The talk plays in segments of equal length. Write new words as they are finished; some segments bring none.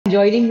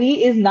Joining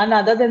me is none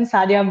other than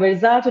Sania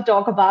Mirza to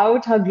talk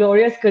about her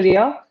glorious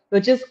career,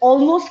 which is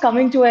almost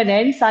coming to an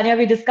end. Sania,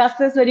 we discussed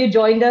this when you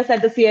joined us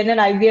at the CNN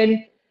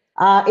IBN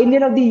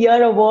Indian of the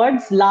Year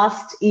Awards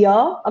last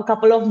year, a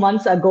couple of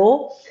months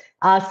ago.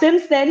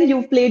 Since then,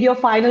 you've played your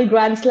final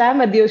Grand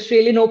Slam at the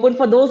Australian Open.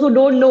 For those who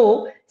don't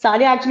know,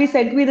 Sania actually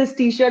sent me this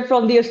T-shirt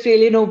from the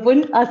Australian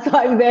Open, so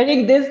I'm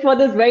wearing this for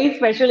this very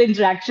special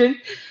interaction.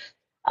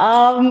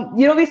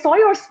 We saw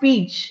your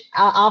speech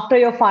after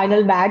your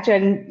final match,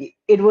 and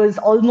it was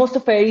almost a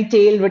fairy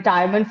tale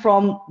retirement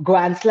from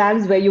Grand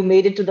Slams, where you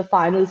made it to the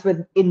finals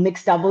with in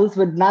mixed doubles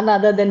with none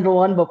other than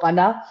Rohan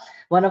Bopanna,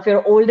 one of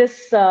your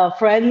oldest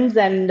friends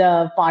and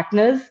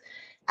partners.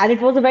 And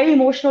it was a very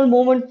emotional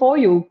moment for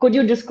you. Could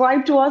you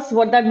describe to us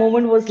what that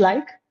moment was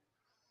like?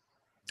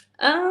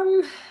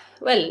 Um,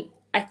 well,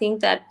 I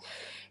think that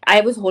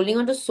I was holding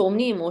on to so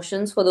many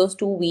emotions for those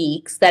 2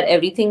 weeks that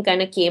everything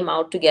kind of came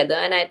out together.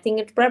 And I think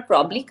it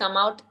probably come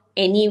out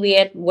anyway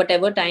at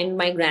whatever time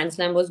my Grand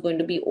Slam was going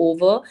to be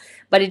over.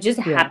 But it just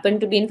Yeah.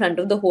 happened to be in front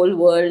of the whole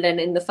world and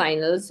in the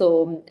final.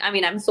 So, I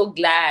mean, I'm so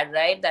glad,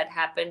 right, that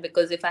happened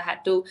because if I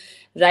had to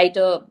write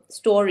a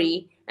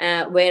story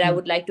where I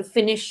would like to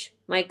finish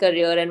my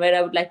career and where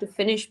I would like to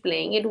finish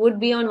playing, it would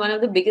be on one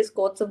of the biggest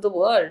courts of the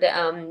world,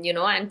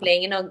 and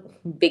playing in a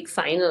big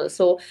final.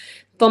 So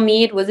for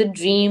me, it was a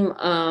dream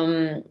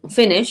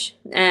finish,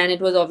 and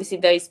it was obviously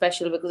very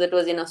special because it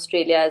was in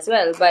Australia as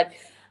well. But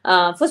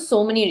for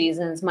so many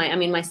reasons,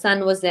 my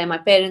son was there, my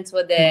parents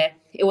were there.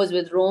 It was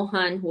with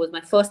Rohan, who was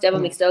my first ever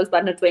Yeah. mixed doubles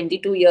partner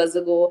 22 years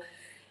ago,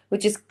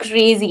 which is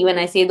crazy when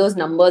I say those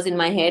numbers in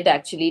my head.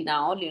 Actually,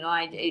 now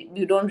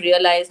you don't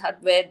realize how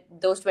where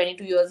those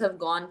 22 years have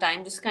gone.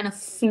 Time just kind of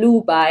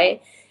flew by,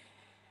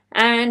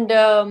 and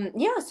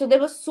yeah, so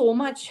there was so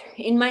much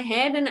in my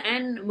head,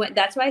 and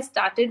that's why I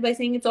started by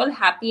saying it's all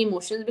happy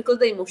emotions, because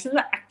the emotions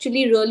were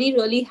actually really,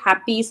 really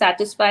happy,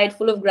 satisfied,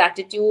 full of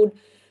gratitude,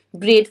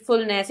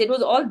 gratefulness. It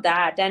was all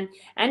that, and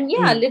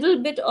yeah, a Mm. little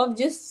bit of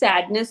just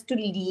sadness to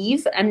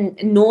leave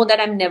and know that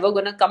I'm never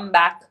going to come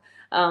back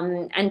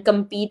and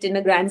compete in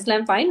a Grand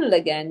Slam final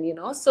again.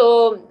 So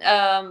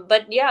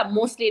but yeah,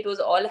 mostly it was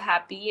all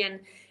happy, and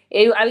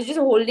I was just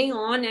holding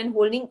on and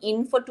holding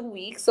in for 2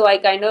 weeks, so I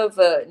kind of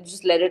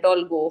just let it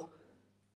all go.